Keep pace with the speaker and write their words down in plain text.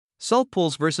Salt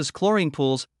pools versus chlorine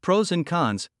pools, pros and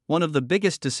cons. One of the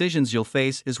biggest decisions you'll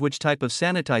face is which type of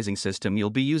sanitizing system you'll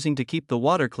be using to keep the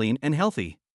water clean and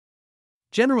healthy.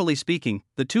 Generally speaking,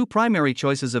 the two primary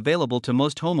choices available to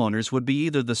most homeowners would be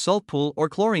either the salt pool or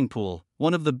chlorine pool.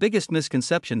 One of the biggest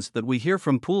misconceptions that we hear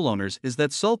from pool owners is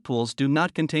that salt pools do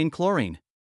not contain chlorine.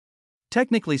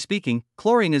 Technically speaking,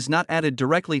 chlorine is not added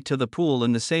directly to the pool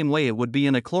in the same way it would be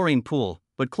in a chlorine pool,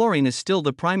 but chlorine is still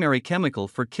the primary chemical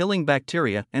for killing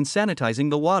bacteria and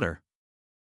sanitizing the water.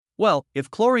 Well,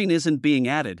 if chlorine isn't being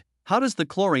added, how does the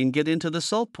chlorine get into the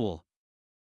salt pool?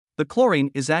 The chlorine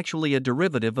is actually a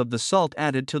derivative of the salt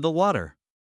added to the water.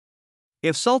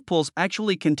 If salt pools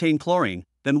actually contain chlorine,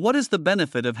 then what is the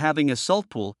benefit of having a salt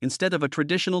pool instead of a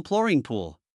traditional chlorine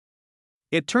pool?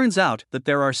 It turns out that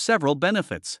there are several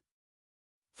benefits.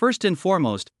 First and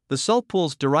foremost, the salt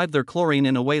pools derive their chlorine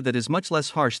in a way that is much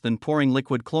less harsh than pouring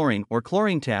liquid chlorine or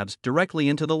chlorine tabs directly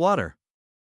into the water.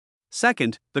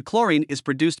 Second, the chlorine is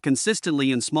produced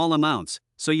consistently in small amounts,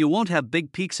 so you won't have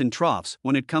big peaks and troughs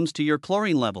when it comes to your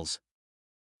chlorine levels.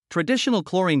 Traditional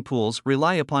chlorine pools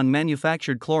rely upon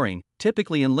manufactured chlorine,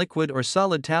 typically in liquid or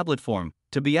solid tablet form,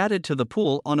 to be added to the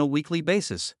pool on a weekly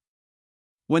basis.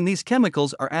 When these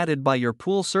chemicals are added by your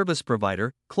pool service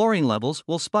provider, chlorine levels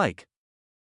will spike.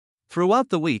 Throughout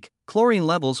the week, chlorine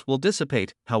levels will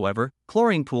dissipate. However,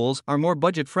 chlorine pools are more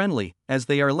budget-friendly, as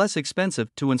they are less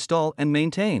expensive to install and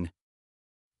maintain.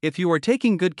 If you are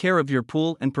taking good care of your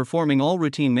pool and performing all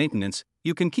routine maintenance,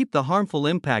 you can keep the harmful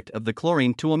impact of the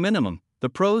chlorine to a minimum. The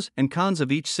pros and cons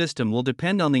of each system will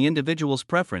depend on the individual's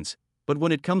preference, but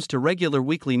when it comes to regular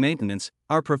weekly maintenance,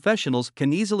 our professionals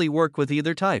can easily work with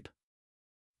either type.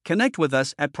 Connect with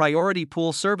us at Priority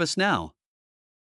Pool Service now.